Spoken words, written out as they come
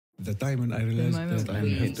The time I realized that I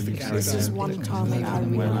have to leave. This is one time I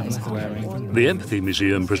realized how important The Empathy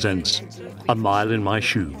Museum presents A Mile in My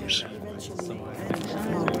Shoes.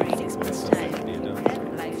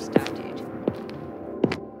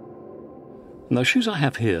 Now, shoes I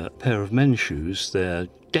have here, a pair of men's shoes. They're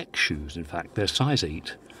deck shoes, in fact. They're size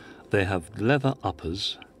 8. They have leather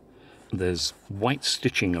uppers. There's white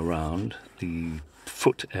stitching around the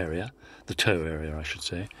foot area, the toe area, I should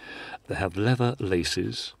say. They have leather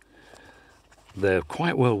laces. They're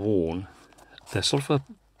quite well worn. They're sort of a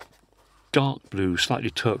dark blue, slightly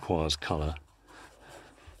turquoise colour.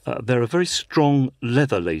 They're a very strong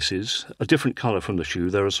leather laces, a different colour from the shoe.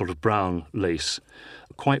 They're a sort of brown lace,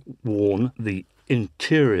 quite worn. The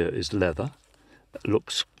interior is leather. It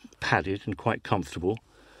looks padded and quite comfortable,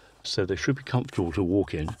 so they should be comfortable to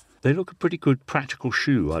walk in. They look a pretty good practical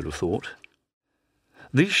shoe, I'd have thought.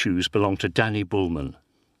 These shoes belong to Danny Bullman.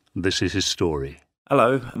 This is his story.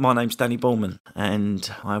 Hello, my name's Danny Bullman and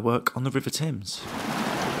I work on the River Thames.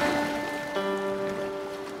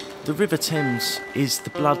 The River Thames is the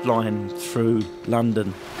bloodline through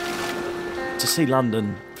London. To see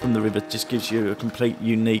London from the river just gives you a complete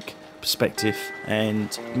unique perspective,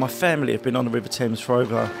 and my family have been on the River Thames for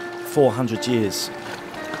over 400 years.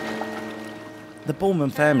 The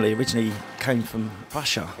Bullman family originally came from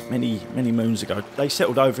Prussia many moons ago. They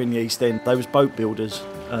settled over in the East End. They was boat builders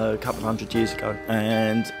a couple of hundred years ago,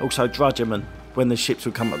 and also drudgermen. When the ships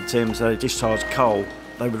would come up the Thames, they discharged coal.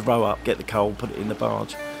 They would row up, get the coal, put it in the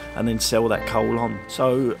barge, and then sell that coal on.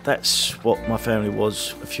 So that's what my family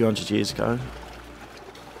was a few hundred years ago.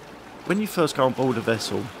 When you first go on board a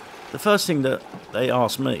vessel, the first thing that they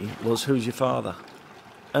asked me was, "Who's your father?"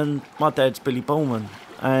 And my dad's Billy Bullman,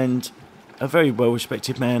 and a very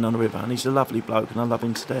well-respected man on the river, and he's a lovely bloke, and I love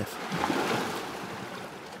him to death.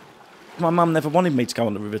 My mum never wanted me to go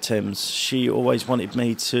on the River Thames. She always wanted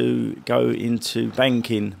me to go into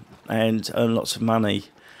banking and earn lots of money.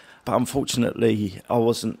 But unfortunately, I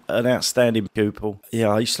wasn't an outstanding pupil. Yeah,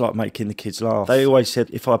 I used to like making the kids laugh. They always said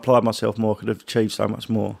if I applied myself more, I could have achieved so much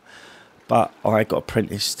more. But I got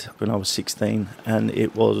apprenticed when I was 16, and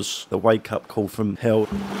it was the wake-up call from hell.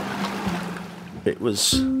 It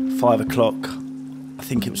was 5 o'clock. I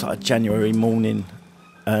think it was like a January morning,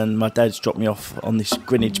 and my dad's dropped me off on this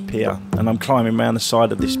Greenwich pier, and I'm climbing around the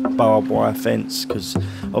side of this barbed wire fence because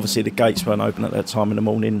obviously the gates weren't open at that time in the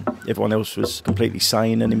morning. Everyone else was completely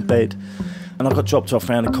sane and in bed. And I got dropped off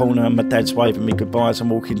around the corner, and my dad's waving me goodbye as I'm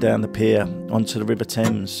walking down the pier onto the River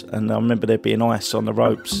Thames. And I remember there being ice on the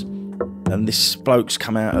ropes. And this bloke's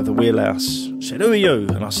come out of the wheelhouse, said, "Who are you?"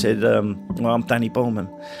 And I said, "Well, I'm Danny Bullman."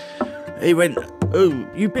 He went, "Oh,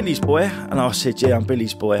 you Billy's boy?" And I said, "Yeah, I'm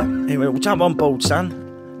Billy's boy." He went, "Well, jump on board, son."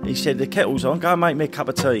 He said, "The kettle's on, go and make me a cup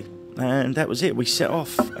of tea." And that was it. We set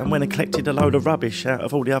off and went and collected a load of rubbish out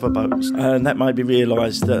of all the other boats. And that made me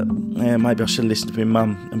realise that maybe I should have listened to my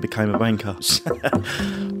mum and became a banker.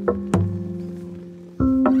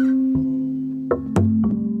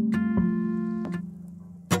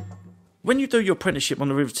 When you do your apprenticeship on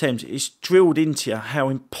the River Thames, it's drilled into you how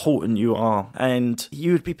important you are. And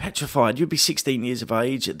you would be petrified. You'd be 16 years of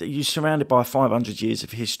age. You're surrounded by 500 years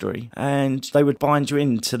of history. And they would bind you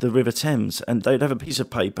into the River Thames. And they'd have a piece of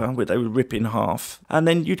paper where they would rip in half. And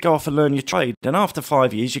then you'd go off and learn your trade. And after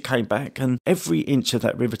 5 years, you came back. And every inch of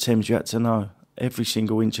that River Thames you had to know. Every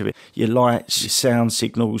single inch of it. Your lights, your sound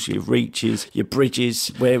signals, your reaches, your bridges,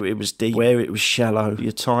 where it was deep, where it was shallow,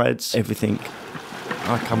 your tides, everything.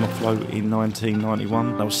 I come afloat in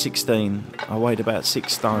 1991. I was 16. I weighed about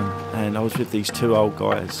 6 stone, and I was with these 2 old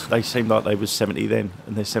guys. They seemed like they was 70 then,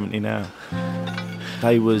 and they're 70 now.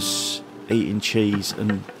 They was eating cheese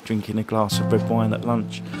and drinking a glass of red wine at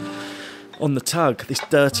lunch. On the tug, this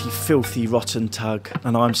dirty, filthy, rotten tug,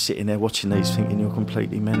 and I'm sitting there watching these thinking, you're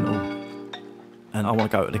completely mental. And I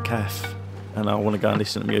want to go to the cafe, and I want to go and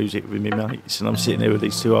listen to music with my mates, and I'm sitting there with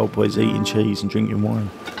these 2 old boys eating cheese and drinking wine.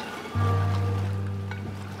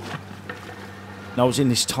 And I was in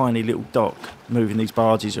this tiny little dock, moving these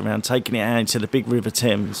barges around, taking it out into the big River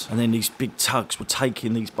Thames. And then these big tugs were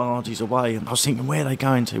taking these barges away. And I was thinking, where are they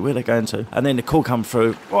going to? Where are they going to? And then the call come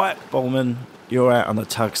through, "Right, Bullman, you're out on the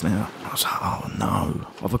tugs now." I was like, oh no,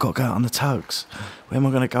 have I got to go out on the tugs? Where am I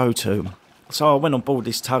going to go to? So I went on board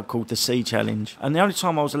this tug called the Sea Challenge. And the only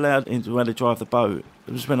time I was allowed into where to drive the boat,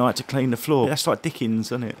 it was when I had to clean the floor. That's like Dickens,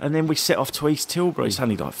 isn't it? And then we set off to East Tilbury. It's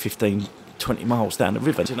only like 15-20 miles down the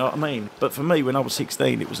river, do you know what I mean? But for me, when I was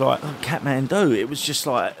 16, it was like, oh, Kathmandu. It was just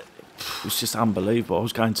like, it was just unbelievable. I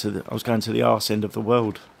was going to the arse end of the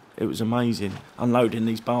world. It was amazing, unloading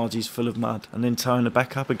these barges full of mud and then towing it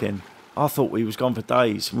back up again. I thought we was gone for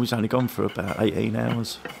days, and we was only gone for about 18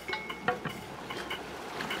 hours.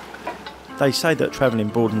 They say that travelling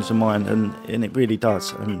broadens the mind, and it really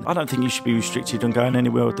does. And I don't think you should be restricted on going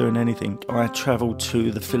anywhere or doing anything. I travelled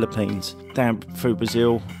to the Philippines, down through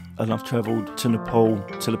Brazil, and I've travelled to Nepal,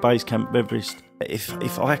 to the base camp of Everest.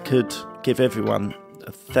 If I could give everyone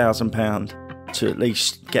 £1,000 to at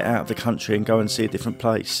least get out of the country and go and see a different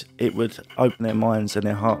place, it would open their minds and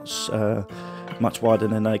their hearts much wider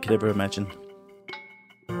than they could ever imagine.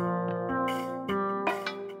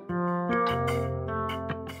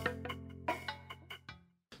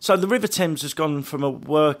 So the River Thames has gone from a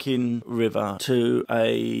working river to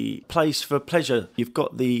a place for pleasure. You've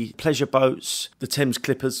got the pleasure boats, the Thames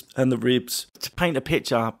Clippers and the Ribs. To paint a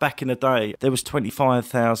picture, back in the day, there was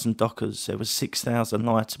 25,000 dockers. There was 6,000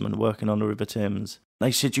 lightermen working on the River Thames.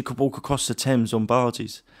 They said you could walk across the Thames on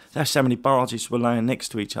barges. That's how many barges were laying next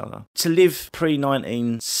to each other. To live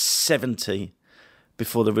pre-1970,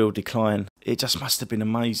 before the real decline, it just must have been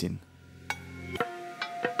amazing.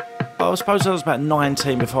 I suppose I was about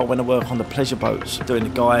 19 before I went to work on the pleasure boats, doing the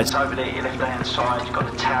guys. Over there, your left-hand side, you've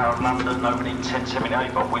got the Tower of London, over in 1078,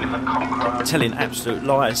 you've got William the Conqueror. Telling absolute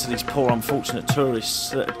lies to these poor, unfortunate tourists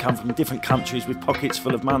that had come from different countries with pockets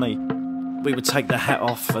full of money. We would take the hat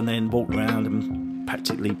off and then walk around and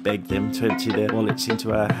practically beg them to empty their wallets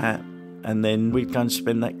into our hat. And then we'd go and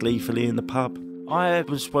spend that gleefully in the pub. I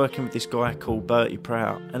was working with this guy called Bertie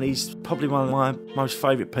Prout, and he's probably one of my most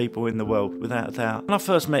favourite people in the world, without a doubt. When I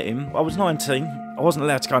first met him, I was 19. I wasn't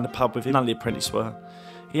allowed to go in the pub with him, none of the apprentices were.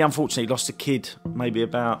 He unfortunately lost a kid maybe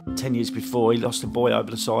about 10 years before. He lost a boy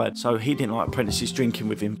over the side, so he didn't like apprentices drinking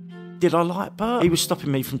with him. Did I like Bert? He was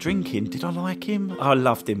stopping me from drinking. Did I like him? I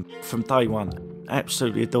loved him from day one.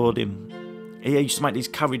 Absolutely adored him. He used to make these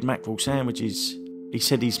curried mackerel sandwiches. He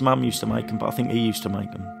said his mum used to make them, but I think he used to make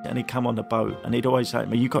them. And he'd come on the boat and he'd always say to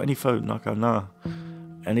me, "You got any food?" And I'd go, "No."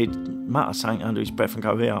 And he'd mutter something under his breath and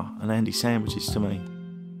go, "Here," and hand his sandwiches to me.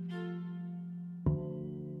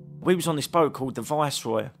 We was on this boat called the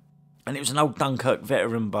Viceroy, and it was an old Dunkirk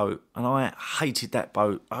veteran boat, and I hated that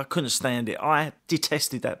boat. I couldn't stand it. I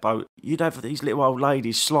detested that boat. You'd have these little old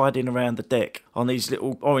ladies sliding around the deck on these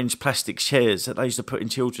little orange plastic chairs that they used to put in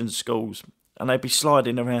children's schools. And they'd be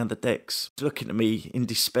sliding around the decks, looking at me in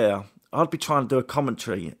despair. I'd be trying to do a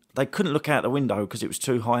commentary. They couldn't look out the window because it was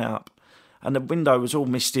too high up. And the window was all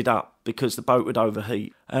misted up because the boat would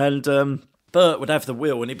overheat. And Bert would have the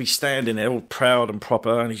wheel and he'd be standing there all proud and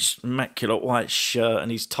proper in his immaculate white shirt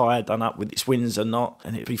and his tie done up with its Windsor knot,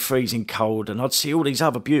 and it'd be freezing cold. And I'd see all these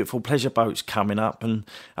other beautiful pleasure boats coming up, and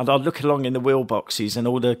I'd look along in the wheel boxes, and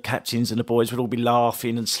all the captains and the boys would all be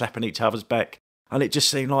laughing and slapping each other's back. And it just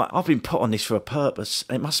seemed like I've been put on this for a purpose.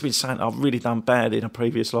 It must have been something I've really done bad in a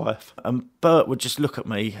previous life. And Bert would just look at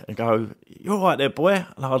me and go, "You all right there, boy?"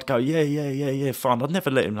 And I'd go, yeah, fine. I'd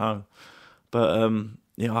never let him know. But,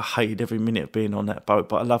 I hated every minute of being on that boat,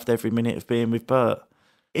 but I loved every minute of being with Bert.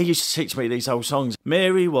 He used to teach me these old songs.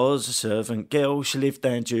 Mary was a servant girl, she lived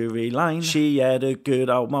down Drury Lane. She had a good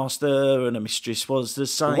old master and her mistress was the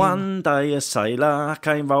same. One day a sailor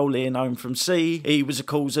came rolling home from sea. He was the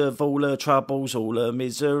cause of all her troubles, all her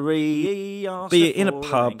misery. Be it in a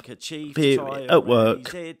pub, be it at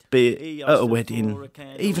work, be it at a wedding,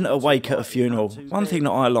 even at a wake at a funeral. One thing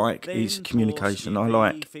that I like is communication. I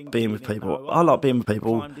like being with people. I like being with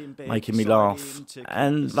people, making me laugh.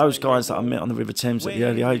 And those guys that I met on the River Thames at the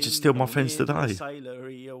early age are still my friends today.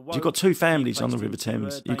 You've got two families on the River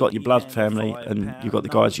Thames. You've got your blood family and you've got the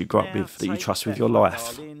guys you grew up with that you trust with your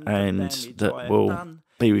life and that will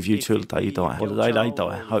be with you till the day you die. Or the day they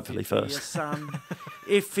die, hopefully first.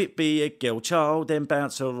 If it be a girl child, then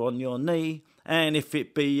bounce her on your knee. And if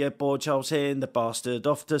it be a boy child, send the bastard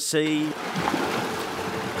off to sea.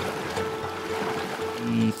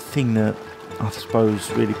 The thing that I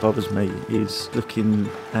suppose really bothers me is looking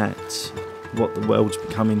at what the world's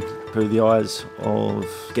becoming through the eyes of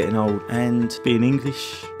getting old and being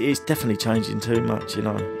English. It's definitely changing too much,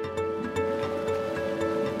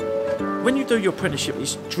 When you do your apprenticeship,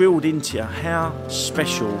 it's drilled into you how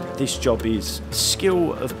special this job is. The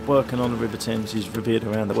skill of working on the River Thames is revered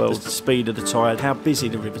around the world. The speed of the tide, how busy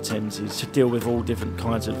the River Thames is to deal with all different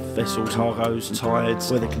kinds of vessels, cargoes,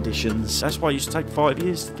 tides, weather conditions. That's why it used to take 5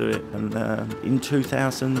 years to do it. And in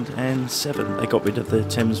 2007, they got rid of the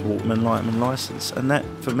Thames Waterman Lighterman licence. And that,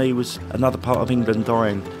 for me, was another part of England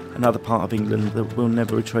dying, another part of England that we'll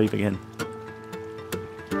never retrieve again.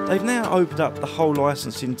 They've now opened up the whole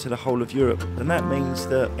licensing to the whole of Europe, and that means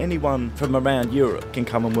that anyone from around Europe can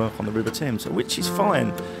come and work on the River Thames, which is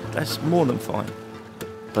fine. That's more than fine.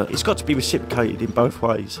 But it's got to be reciprocated in both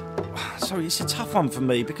ways. So it's a tough one for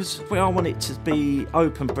me because I want it to be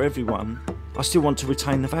open for everyone, I still want to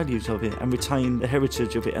retain the values of it and retain the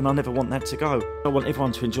heritage of it, and I never want that to go. I want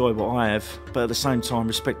everyone to enjoy what I have, but at the same time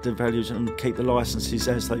respect the values and keep the licences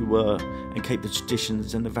as they were and keep the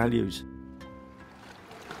traditions and the values.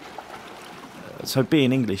 So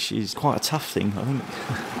being English is quite a tough thing, I think.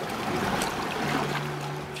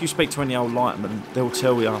 If you speak to any old lighterman, they'll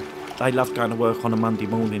tell you they love going to work on a Monday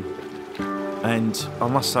morning. And I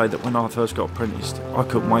must say that when I first got apprenticed, I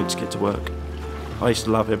couldn't wait to get to work. I used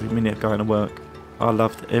to love every minute of going to work. I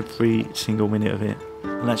loved every single minute of it.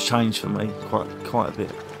 And that's changed for me quite a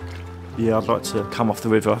bit. Yeah, I'd like to come off the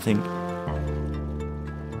river, I think.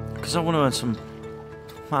 Because I want to earn some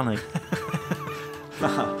money.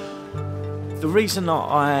 The reason that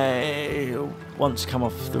I want to come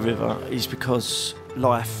off the river is because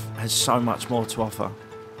life has so much more to offer.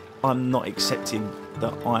 I'm not accepting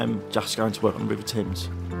that I'm just going to work on the River Thames.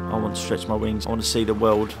 I want to stretch my wings. I want to see the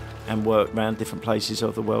world and work around different places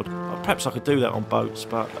of the world. Perhaps I could do that on boats,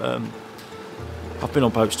 but I've been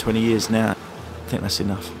on boats 20 years now. I think that's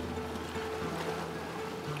enough.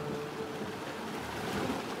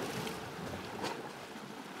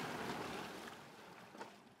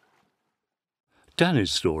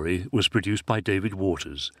 Danny's story was produced by David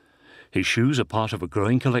Waters. His shoes are part of a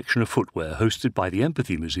growing collection of footwear hosted by the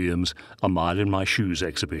Empathy Museum's A Mile in My Shoes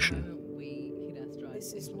exhibition.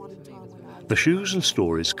 The shoes and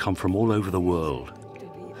stories come from all over the world.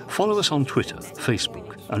 Follow us on Twitter,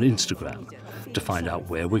 Facebook and Instagram to find out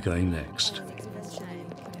where we're going next.